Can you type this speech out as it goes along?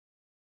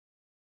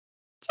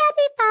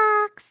Chubby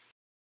Fox!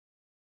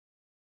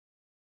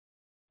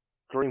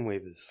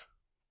 DreamWeavers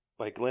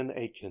by Glen,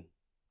 Aitken.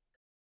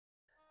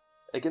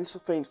 Against the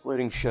faint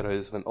floating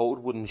shadows of an old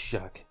wooden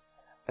shack,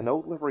 an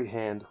old livery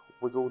hand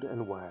wiggled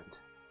and wagged,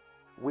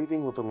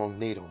 weaving with a long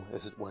needle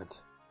as it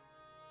went.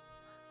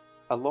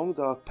 A long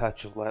dark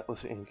patch of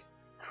lightless ink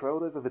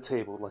trailed over the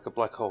table like a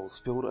black hole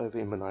spilled over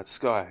in the night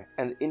sky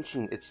and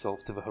inching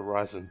itself to the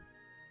horizon.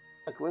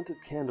 A glint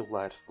of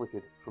candlelight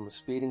flickered from a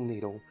speeding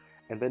needle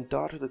and then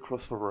darted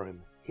across the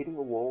room, hitting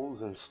the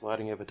walls and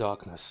sliding over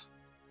darkness.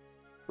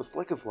 The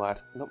fleck of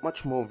light, not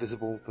much more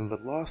visible than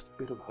the last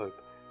bit of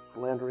hope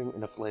floundering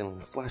in a flailing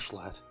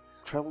flashlight,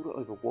 travelled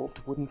over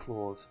warped wooden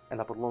floors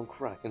and up a long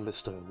crack in the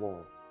stone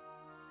wall.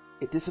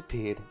 It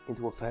disappeared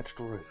into a thatched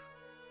roof.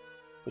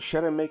 The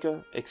Shadow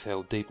Maker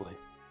exhaled deeply.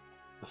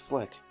 The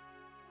fleck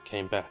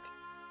came back.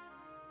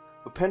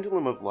 The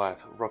pendulum of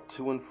light rocked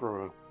to and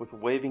fro with the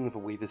waving of a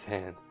weaver's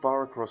hand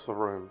far across the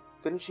room,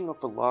 finishing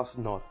off the last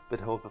knot that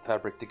held the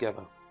fabric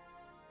together.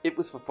 It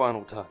was the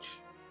final touch,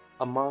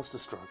 a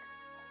masterstroke,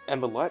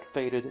 and the light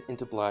faded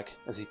into black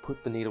as he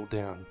put the needle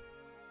down.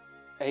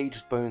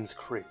 Aged bones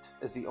creaked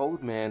as the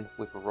old man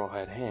with the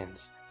rawhide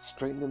hands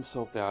straightened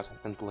himself out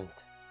and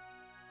blinked.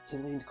 He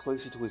leaned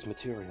closer to his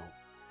material.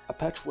 A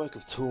patchwork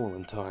of tool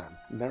and time,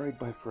 married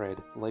by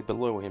thread, lay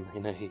below him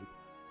in a heap.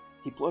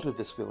 He blotted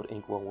the spilled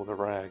inkwell with a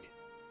rag.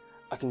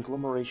 A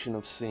conglomeration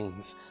of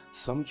scenes,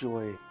 some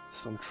joy,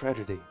 some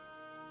tragedy.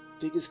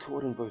 Figures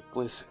caught in both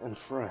bliss and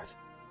fright,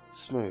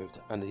 smoothed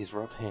under his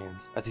rough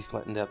hands as he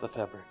flattened out the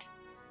fabric.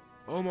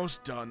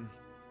 Almost done.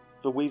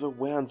 The weaver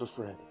wound the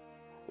thread,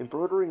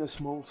 embroidering a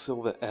small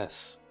silver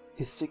S,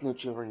 his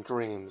signature in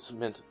dreams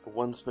meant for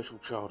one special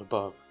child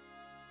above.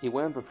 He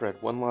wound the thread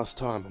one last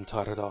time and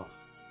tied it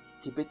off.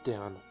 He bit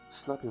down,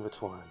 snapping the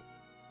twine.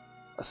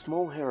 A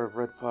small hair of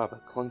red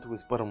fibre clung to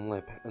his bottom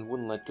lip and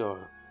wouldn't let go.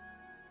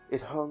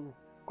 It hung,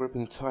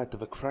 gripping tight to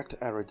the cracked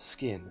arid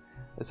skin,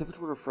 as if it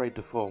were afraid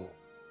to fall.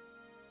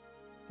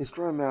 His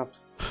dry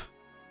mouth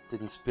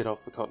didn't spit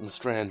off the cotton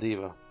strand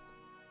either.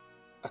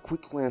 A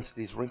quick glance at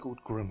his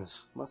wrinkled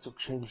grimace must have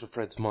changed the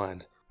thread's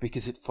mind,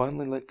 because it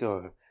finally let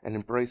go and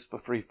embraced the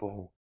free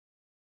fall,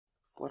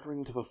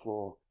 fluttering to the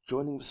floor,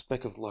 joining the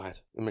speck of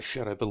light in the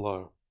shadow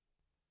below.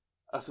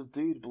 A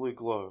subdued blue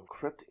glow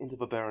crept into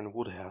the barren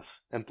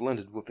woodhouse and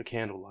blended with the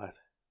candlelight.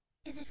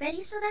 Is it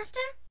ready,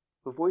 Sylvester?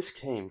 The voice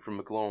came from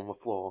the glow on the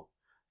floor,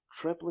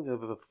 trampling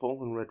over the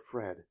fallen red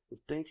thread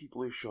with dainty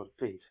blue-shod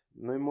feet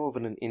no more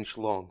than an inch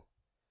long.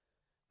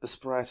 The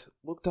sprite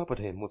looked up at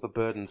him with a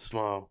burdened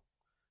smile.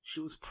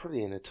 She was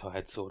pretty in a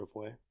tired sort of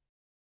way.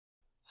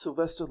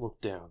 Sylvester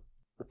looked down.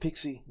 The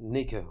pixie,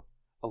 Nika,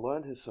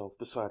 aligned herself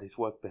beside his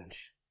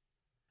workbench.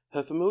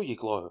 Her familiar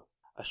glow,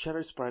 a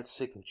shadow sprite's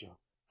signature,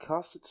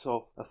 cast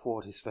itself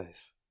athwart his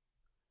face.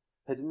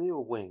 Her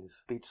demure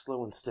wings beat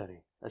slow and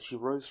steady as she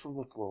rose from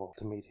the floor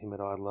to meet him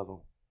at eye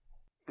level.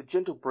 The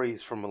gentle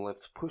breeze from the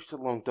lift pushed her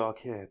long dark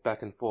hair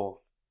back and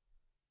forth.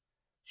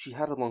 She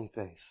had a long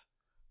face,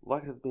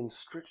 like it had been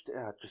stretched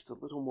out just a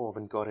little more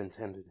than God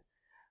intended,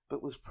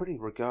 but was pretty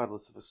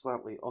regardless of a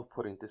slightly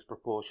off-putting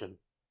disproportion.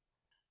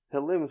 Her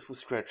limbs were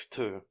stretched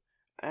too,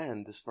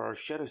 and as far as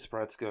shadow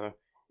sprites go,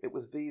 it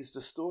was these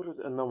distorted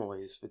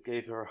anomalies that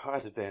gave her a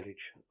height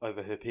advantage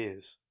over her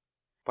peers.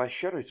 By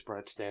shadow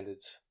sprite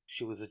standards,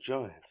 she was a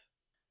giant.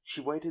 She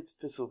waited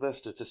for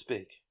Sylvester to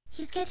speak.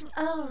 He's getting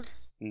old.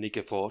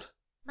 Nika thought.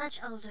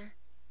 Much older.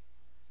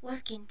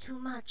 Working too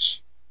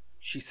much.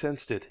 She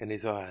sensed it in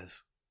his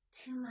eyes.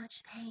 Too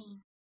much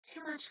pain.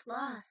 Too much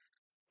loss.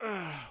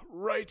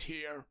 Right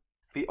here.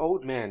 The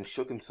old man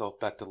shook himself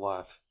back to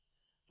life.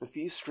 The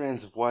few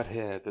strands of white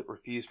hair that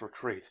refused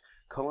retreat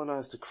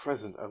colonized a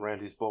crescent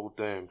around his bald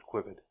dome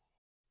quivered.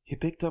 He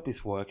picked up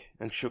his work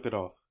and shook it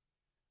off.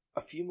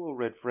 A few more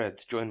red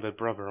threads joined their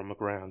brother on the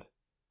ground.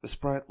 The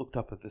sprite looked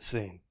up at the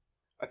scene.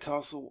 A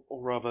castle,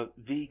 or rather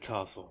the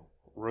castle,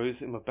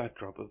 rose in the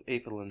backdrop of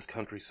Aetherland's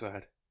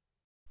countryside.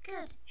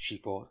 Good. She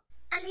thought.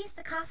 At least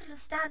the castle will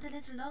stand a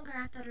little longer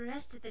after the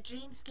rest of the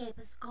dreamscape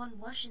has gone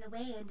washing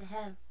away into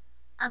hell.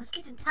 I'm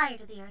getting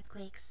tired of the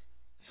earthquakes.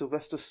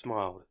 Sylvester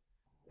smiled,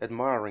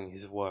 admiring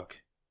his work.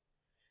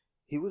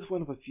 He was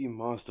one of a few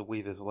master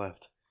weavers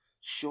left.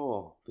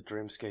 Sure, the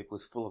dreamscape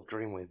was full of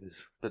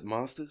dreamweavers, but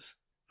masters?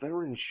 They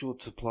were in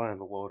short supply in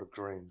the world of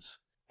dreams,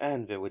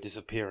 and they were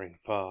disappearing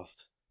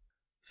fast.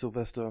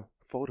 Sylvester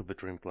folded the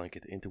dream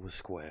blanket into a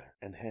square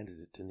and handed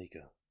it to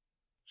Nika.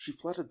 She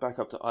fluttered back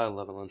up to eye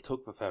level and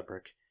took the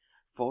fabric,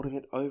 folding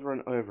it over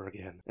and over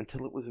again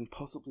until it was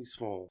impossibly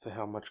small for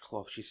how much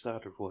cloth she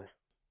started with.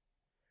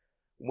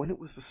 When it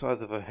was the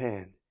size of her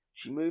hand,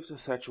 she moved her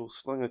satchel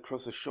slung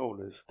across her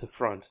shoulders to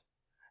front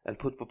and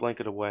put the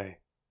blanket away.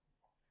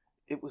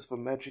 It was the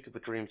magic of the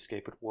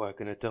dreamscape at work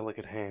in her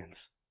delicate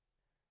hands.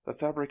 The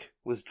fabric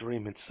was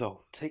dream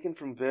itself, taken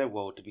from their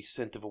world to be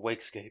sent to the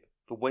wakescape,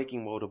 the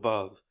waking world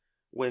above,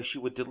 where she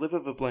would deliver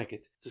the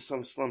blanket to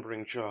some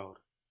slumbering child.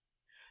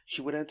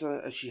 She would enter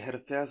as she had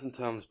 1,000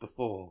 times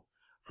before,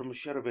 from a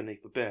shadow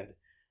beneath the bed,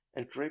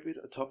 and drape it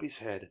atop his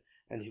head,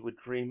 and he would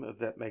dream of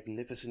that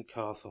magnificent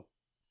castle.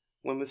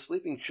 When the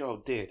sleeping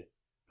child did,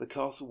 the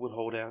castle would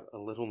hold out a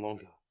little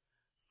longer,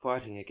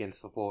 fighting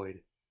against the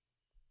void.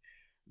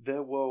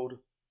 Their world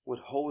would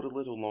hold a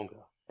little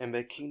longer, and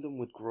their kingdom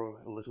would grow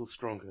a little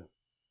stronger.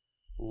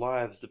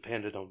 Lives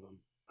depended on them.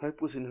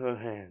 Hope was in her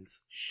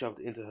hands, shoved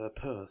into her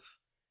purse,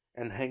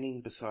 and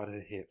hanging beside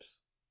her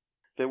hips.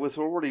 There was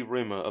already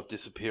rumor of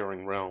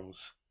disappearing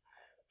realms,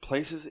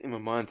 places in the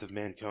minds of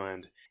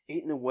mankind,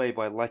 eaten away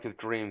by lack of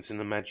dreams and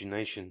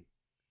imagination.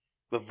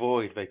 The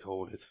void, they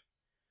called it.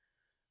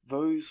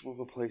 Those were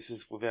the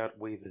places without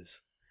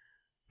weavers.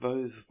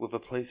 Those were the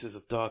places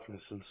of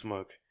darkness and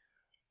smoke.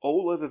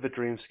 All over the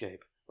dreamscape,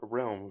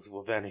 realms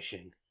were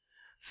vanishing.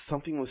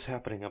 Something was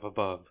happening up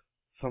above,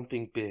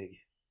 something big.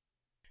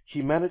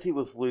 Humanity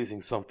was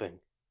losing something,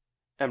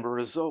 and the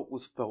result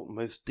was felt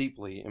most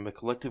deeply in the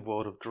collective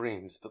world of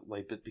dreams that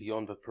lay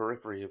beyond the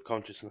periphery of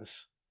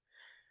consciousness.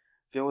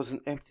 There was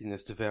an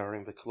emptiness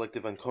devouring the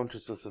collective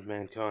unconsciousness of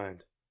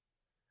mankind,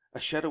 a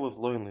shadow of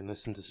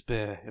loneliness and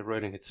despair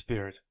eroding its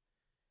spirit.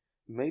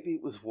 Maybe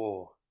it was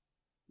war,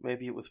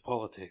 maybe it was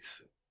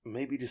politics,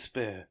 maybe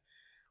despair.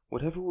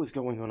 Whatever was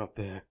going on up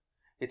there,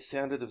 it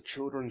sounded of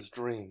children's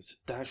dreams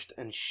dashed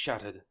and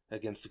shattered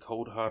against a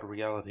cold hard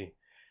reality,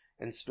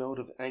 and smelled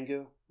of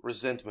anger,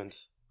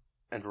 resentment,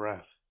 and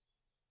wrath.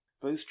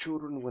 Those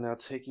children were now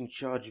taking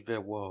charge of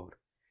their world,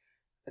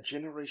 a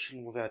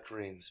generation without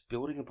dreams,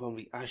 building upon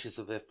the ashes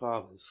of their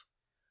fathers.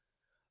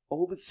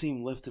 All that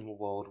seemed left in the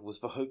world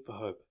was the hope for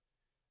hope,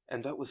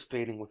 and that was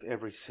fading with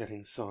every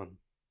setting sun.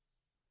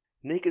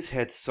 Nika's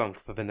head sunk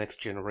for the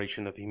next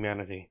generation of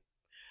humanity.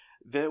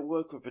 Their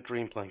work with the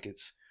dream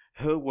blankets,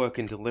 her work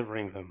in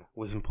delivering them,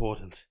 was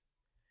important.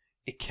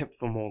 It kept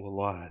them all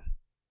alive.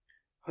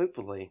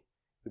 Hopefully,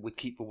 it would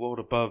keep the world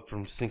above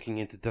from sinking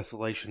into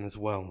desolation as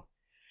well.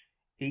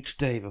 Each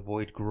day the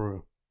void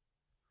grew.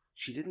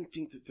 She didn't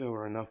think that there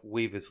were enough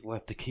weavers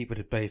left to keep it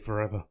at bay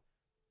forever.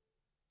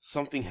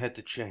 Something had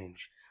to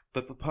change,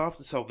 but the path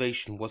to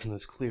salvation wasn't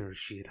as clear as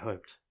she had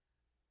hoped.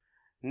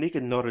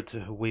 Nika nodded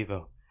to her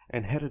weaver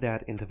and headed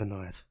out into the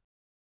night.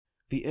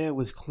 The air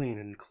was clean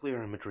and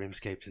clear in the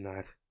dreamscape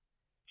tonight.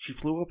 She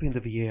flew up into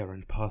the air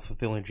and past the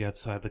village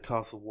outside the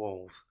castle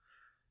walls.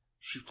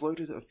 She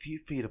floated a few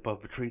feet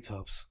above the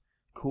treetops,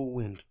 cool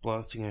wind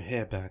blasting her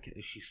hair back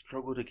as she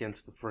struggled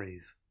against the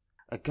freeze.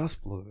 A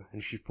gust blew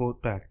and she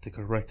fought back to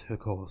correct her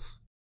course.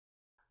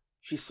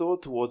 She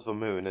soared towards the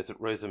moon as it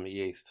rose in the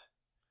east.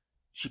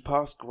 She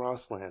passed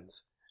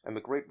grasslands and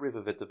the great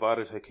river that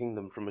divided her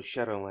kingdom from the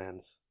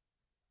shadowlands.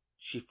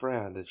 She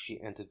frowned as she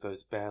entered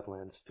those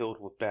badlands filled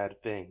with bad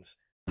things.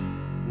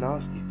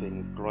 Nasty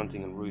things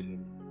grunting and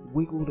rooting,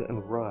 wiggled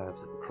and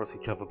writhed across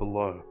each other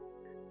below.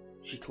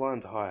 She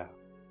climbed higher.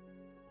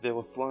 There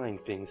were flying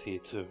things here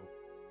too,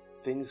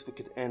 things that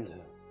could end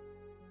her.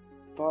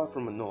 Far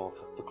from the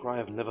north, the cry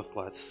of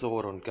Neverflight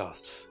soared on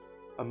gusts.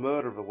 A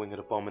murder of winged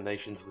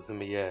abominations was in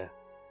the air.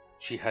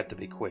 She had to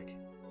be quick.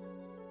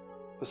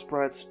 The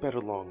sprite sped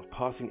along,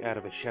 passing out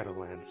of the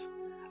shadowlands.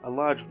 A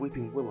large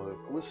weeping willow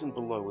glistened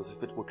below as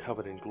if it were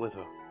covered in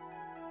glitter.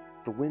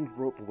 The wind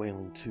brought the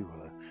wailing to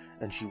her,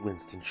 and she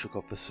winced and shook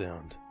off the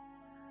sound.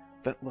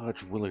 That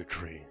large willow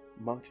tree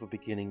marked the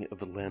beginning of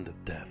the land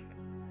of death.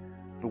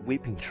 The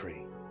weeping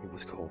tree, it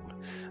was called,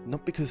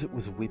 not because it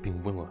was a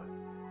weeping willow,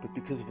 but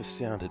because of the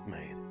sound it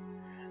made.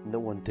 No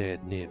one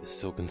dared near the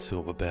silken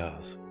silver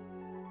boughs.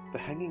 The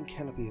hanging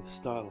canopy of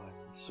starlight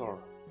and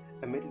sorrow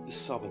emitted the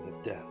sobbing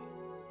of death.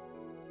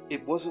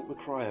 It wasn't the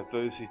cry of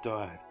those who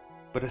died,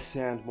 but a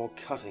sound more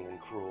cutting and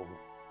cruel.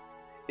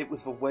 It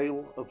was the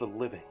wail of the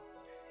living.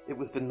 It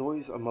was the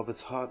noise a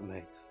mother's heart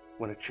makes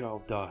when a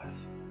child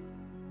dies.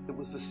 It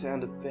was the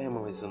sound of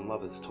families and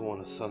lovers torn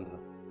asunder.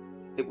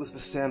 It was the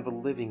sound the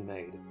living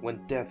made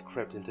when death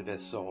crept into their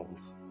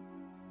souls.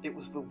 It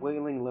was the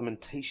wailing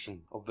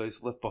lamentation of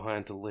those left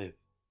behind to live.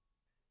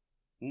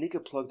 Nika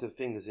plugged her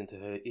fingers into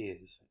her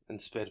ears and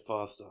sped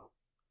faster.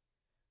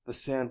 The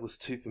sound was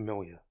too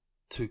familiar,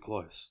 too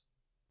close.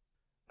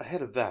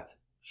 Ahead of that,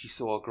 she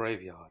saw a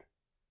graveyard.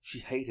 She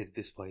hated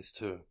this place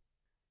too.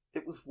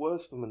 It was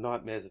worse than the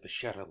nightmares of the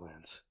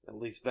Shadowlands. At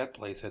least that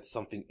place had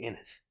something in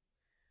it.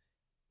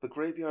 The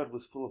graveyard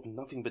was full of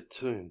nothing but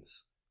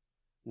tombs.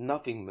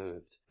 Nothing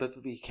moved, but for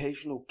the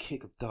occasional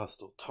kick of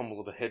dust or tumble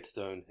of a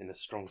headstone in a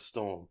strong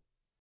storm.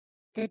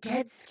 The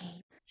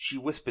Deadscape, She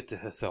whispered to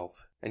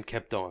herself, and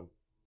kept on.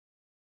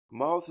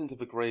 Miles into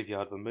the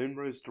graveyard, the moon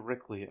rose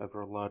directly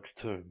over a large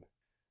tomb.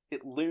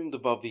 It loomed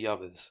above the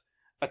others,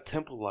 a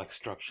temple-like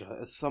structure,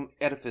 as some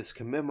edifice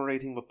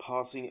commemorating the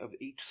passing of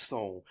each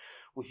soul,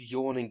 with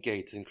yawning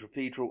gates and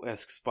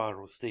cathedral-esque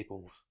spiral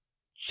steeples.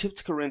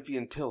 Chipped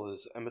Corinthian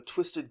pillars and the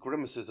twisted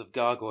grimaces of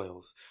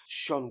gargoyles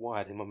shone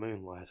white in the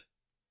moonlight.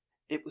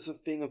 It was a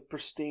thing of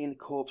pristine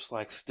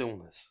corpse-like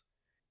stillness.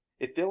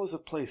 If there was a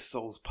place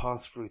souls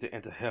passed through to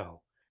enter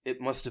hell,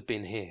 it must have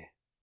been here.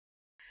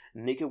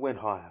 Nika went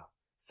higher,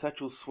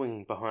 satchels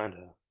swinging behind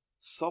her.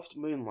 Soft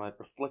moonlight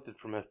reflected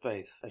from her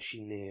face as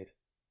she neared.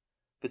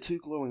 The two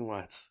glowing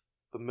lights,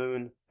 the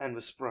moon and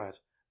the sprite,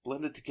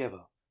 blended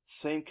together,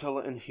 same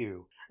color and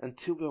hue,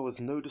 until there was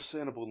no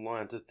discernible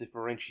line to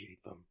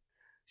differentiate them.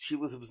 She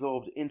was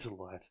absorbed into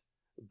light,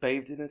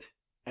 bathed in it,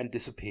 and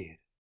disappeared.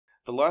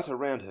 The light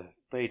around her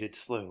faded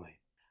slowly.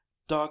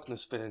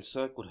 Darkness then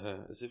encircled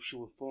her as if she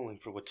were falling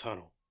through a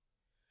tunnel.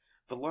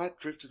 The light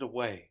drifted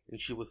away, and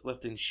she was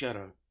left in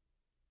shadow.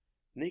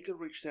 Nika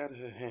reached out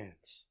her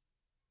hands.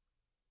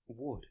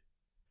 Wood.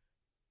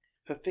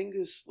 Her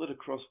fingers slid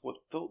across what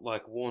felt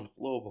like worn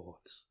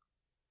floorboards.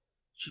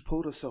 She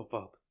pulled herself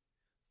up,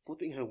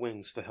 flipping her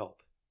wings for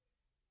help.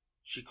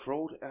 She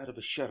crawled out of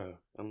the shadow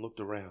and looked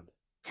around.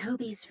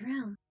 Toby's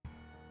room.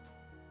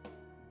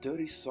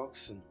 Dirty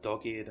socks and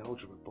dog-eared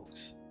algebra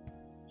books.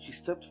 She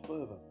stepped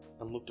further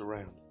and looked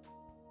around.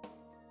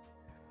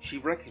 She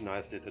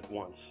recognized it at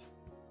once.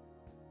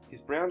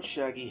 His brown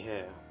shaggy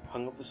hair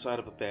hung off the side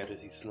of the bed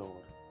as he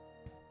snored.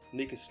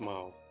 Nika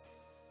smiled.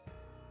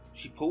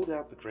 She pulled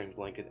out the dream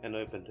blanket and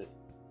opened it.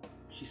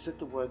 She set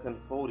to work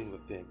unfolding the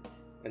thing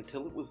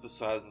until it was the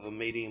size of a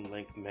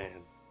medium-length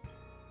man.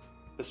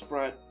 The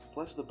sprite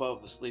fluttered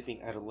above the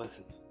sleeping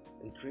adolescent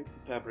and draped the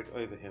fabric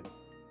over him,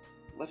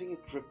 letting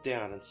it drift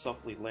down and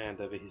softly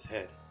land over his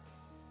head.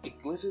 It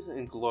glittered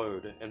and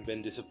glowed and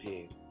then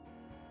disappeared,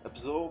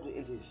 absorbed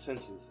into his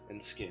senses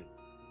and skin.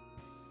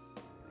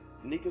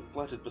 Nika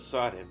fluttered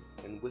beside him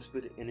and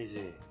whispered in his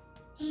ear.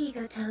 Here you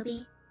go,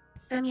 Toby.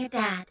 From your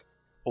dad.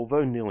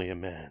 Although nearly a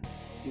man,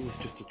 he was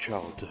just a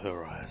child to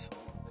her eyes.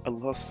 A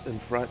lost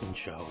and frightened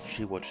child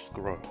she watched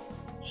grow.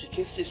 She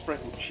kissed his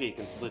freckled cheek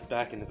and slid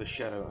back into the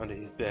shadow under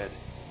his bed.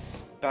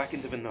 Back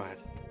into the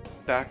night.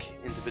 Back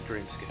into the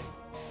dreamscape.